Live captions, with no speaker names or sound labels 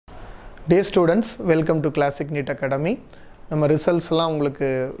Dear students, welcome to Classic NEET Academy. நம்ம ரிசல்ட்ஸ்லாம் உங்களுக்கு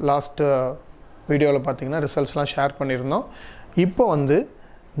last வீடியோவில் பார்த்தீங்கன்னா ரிசல்ட்ஸ்லாம் ஷேர் பண்ணியிருந்தோம். இப்போ வந்து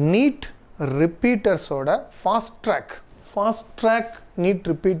NEET ரிப்பீட்டர்ஸோட fast track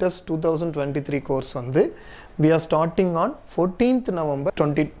NEET repeaters 2023 course வந்து we are starting on 14th November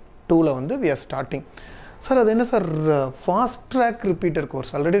 2022 வந்து we are starting. சார் அது என்ன sir fast track repeater course?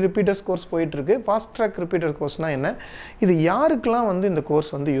 Already repeaters course போயிட்டுருக்கு. ஃபாஸ்ட் ட்ராக் ரிப்பீட்டர் கோர்ஸ்னால் என்ன? இது யாருக்கெல்லாம் வந்து இந்த கோர்ஸ்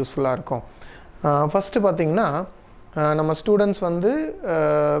வந்து யூஸ்ஃபுல்லாக இருக்கும்? ஃபஸ்ட்டு பார்த்திங்கன்னா நம்ம ஸ்டூடெண்ட்ஸ் வந்து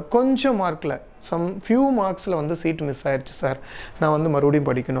கொஞ்சம் மார்க்கில் ஃபியூ மார்க்ஸில் வந்து சீட் மிஸ் ஆயிடுச்சு சார், நான் வந்து மறுபடியும்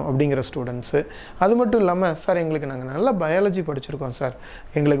படிக்கணும் அப்படிங்கிற ஸ்டூடெண்ட்ஸு. அது மட்டும் இல்லாமல் சார் எங்களுக்கு நாங்கள் நல்லா பயாலஜி படிச்சிருக்கோம் சார்,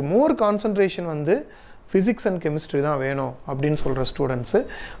 எங்களுக்கு மோர் கான்சன்ட்ரேஷன் வந்து ஃபிசிக்ஸ் அண்ட் கெமிஸ்ட்ரி தான் வேணும் அப்படின்னு சொல்கிற ஸ்டூடெண்ட்ஸு.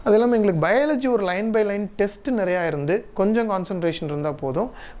 அது இல்லாமல் எங்களுக்கு பயாலஜி ஒரு லைன் பை லைன் டெஸ்ட் நிறையா இருந்து கொஞ்சம் கான்சன்ட்ரேஷன் இருந்தால் போதும்,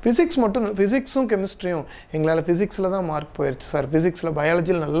 ஃபிசிக்ஸும் கெமிஸ்ட்ரியும் எங்களால் ஃபிசிக்ஸில் தான் மார்க் போயிடுச்சு சார், ஃபிசிக்ஸில்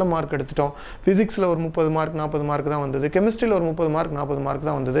பயாலஜியில் நல்ல மார்க் எடுத்துட்டோம், ஃபிசிக்ஸில் ஒரு 30 மார்க் 40 மார்க் தான் வந்தது, கெமிஸ்ட்ரியில் ஒரு 30 மார்க் 40 மார்க்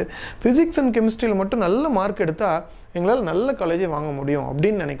தான் வந்தது, ஃபிசிக்ஸ் அண்ட் கெமிஸ்ட்ரியில் மட்டும் நல்ல மார்க் எடுத்தால் எங்களால் நல்ல காலேஜே வாங்க முடியும்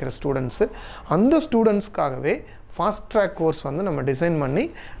அப்படின்னு நினைக்கிற ஸ்டூடெண்ட்ஸு. அந்த ஸ்டூடெண்ட்ஸ்க்காகவே ஃபாஸ்ட் ட்ராக் கோர்ஸ் வந்து நம்ம டிசைன் பண்ணி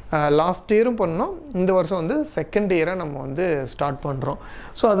லாஸ்ட் இயரும் பண்ணோம், இந்த வருஷம் வந்து செகண்ட் இயராக நம்ம வந்து ஸ்டார்ட் பண்ணுறோம்.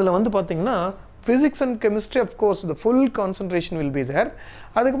 ஸோ அதில் வந்து பார்த்திங்கன்னா physics and chemistry of course the full concentration will be there.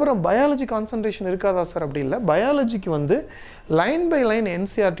 அதுக்கப்புறம் பயாலஜி கான்சன்ட்ரேஷன் இருக்காதா சார்? அப்படி இல்லை, பயாலஜிக்கு வந்து line by line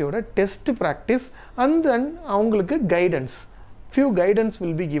என்சிஆர்டியோட test practice and then அவங்களுக்கு guidance, few guidance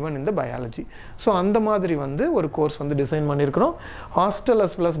will be given in the biology. So அந்த மாதிரி வந்து ஒரு கோர்ஸ் வந்து டிசைன் பண்ணியிருக்கிறோம். Hostel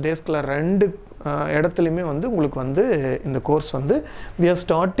as plus day scholar ரெண்டு இடத்துலையுமே வந்து உங்களுக்கு வந்து இந்த கோர்ஸ் வந்து we are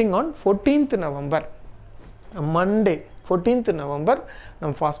starting on 14th November Monday 14th November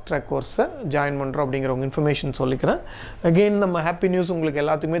நம்ம ஃபாஸ்ட் ட்ராக் கோர்ஸை ஜாயின் பண்ணுறோம் அப்படிங்கிற உங்கள் இன்ஃபர்மேஷன் சொல்லிக்கிறேன். அகெயின் நம்ம ஹாப்பி நியூஸ் உங்களுக்கு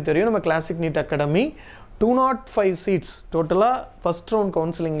எல்லாத்துக்குமே தெரியும், நம்ம கிளாசிக் நீட் அகாடமி 205 சீட்ஸ் டோட்டலாக ஃபஸ்ட் ரவுண்ட்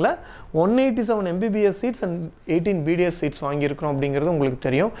கவுன்சிலிங்கில் 187 MBBS seeds and 18 BDS seeds வாங்கியிருக்கிறோம் அப்படிங்கிறது உங்களுக்கு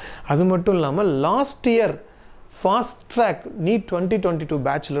தெரியும். அது மட்டும் இல்லாமல் last year fast track NEET 2022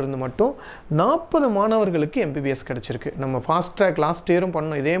 பேட்சிலிருந்து மட்டும் 40 மாணவர்களுக்கு MBBS கிடச்சிருக்கு. நம்ம ஃபாஸ்ட் ட்ராக் லாஸ்ட் இயரும்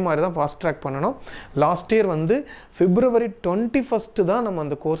பண்ணோம், இதே மாதிரி தான் ஃபாஸ்ட் ட்ராக் பண்ணணும். லாஸ்ட் இயர் வந்து February 21 தான் நம்ம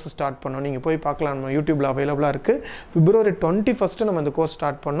அந்த கோர்ஸ் ஸ்டார்ட் பண்ணோம். நீங்கள் போய் பார்க்கலாம், நம்ம யூடியூப்பில் அவைலபிளாக இருக்குது. February 21 நம்ம அந்த கோர்ஸ்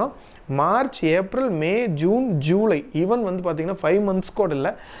ஸ்டார்ட் பண்ணோம். மார்ச், ஏப்ரல், மே, ஜூன், ஜூலை ஈவன் வந்து பார்த்திங்கன்னா 5 months கூட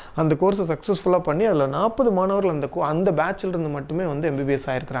இல்லை, அந்த கோர்ஸை சக்ஸஸ்ஃபுல்லாக பண்ணி அதில் 40 மாணவர்கள் அந்த பேட்சிலிருந்து மட்டுமே வந்து MBBS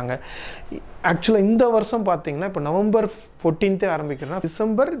ஆகிருக்கிறாங்க. ஆக்சுவலாக இந்த வருஷம் பார்த்திங்கன்னா இப்போ November 14 ஆரம்பிக்கிறோன்னா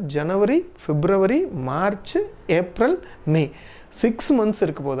டிசம்பர், ஜனவரி, பிப்ரவரி, மார்ச், ஏப்ரல், மே 6 months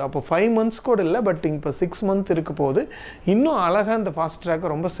இருக்க போகுது. அப்போ 5 months கூட இல்லை, பட் இப்போ 6 months இருக்க போகுது. இன்னும் அழகாக இந்த ஃபாஸ்ட் ட்ராக்கை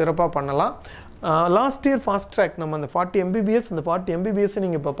ரொம்ப சிறப்பாக பண்ணலாம். லாஸ்ட் இயர் ஃபாஸ்ட் ட்ராக் நம்ம அந்த 40 MBBS, அந்த 40 MBBS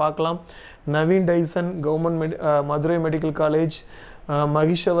நீங்கள் இப்போ பார்க்கலாம். Naveen Tyson government Madurai medical college,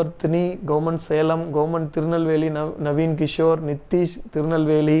 மகிஷவர்த்தினி government Salem, government Tirunelveli Naveen Kishore, Nithish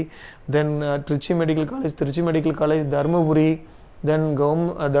Tirunelveli, then Trichy medical college Dharmapuri, then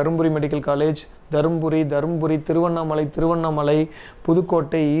Dharmapuri medical college Dharmapuri, Tiruvannamalai,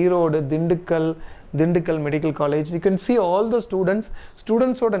 Pudukkottai, Erode, Dindigul medical college. You can see all the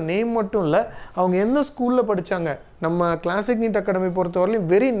ஸ்டூடெண்ட்ஸோட name மட்டும் இல்லை, அவங்க எந்த ஸ்கூலில் படித்தாங்க. நம்ம கிளாசிக் நீட் அகாடமி பொறுத்தவரையிலும்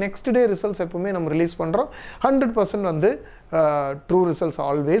வெரி நெக்ஸ்ட் டே ரிசல்ட்ஸ் எப்பவுமே நம்ம ரிலீஸ் பண்ணுறோம். 100% வந்து true results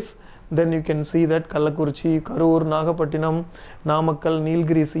always. Then you can see that Kallakurichi, Karur, Nagapattinam, Namakkal,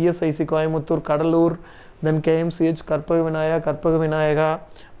 Nilgiri, CSIC Coimbatore, Cuddalore, then KMCH Karpaga Vinayaka,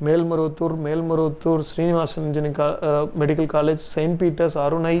 Melmaruvathur, Srinivasan medical college, Saint Peter's,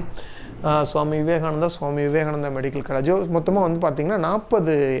 Arunai, Swami Vivekananda medical college. மொத்தமாக வந்து பார்த்திங்கன்னா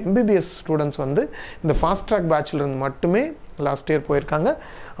 40 MBBS ஸ்டூடெண்ட்ஸ் வந்து இந்த ஃபாஸ்ட் ட்ராக் பேட்சிலிருந்து மட்டுமே லாஸ்ட் இயர் போயிருக்காங்க.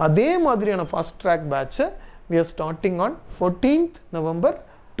 அதே மாதிரியான fast track பேட்சை we are starting on 14th November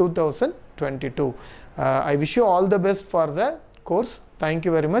 2022. I wish you all the best for the course. Thank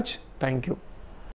you very much. Thank you.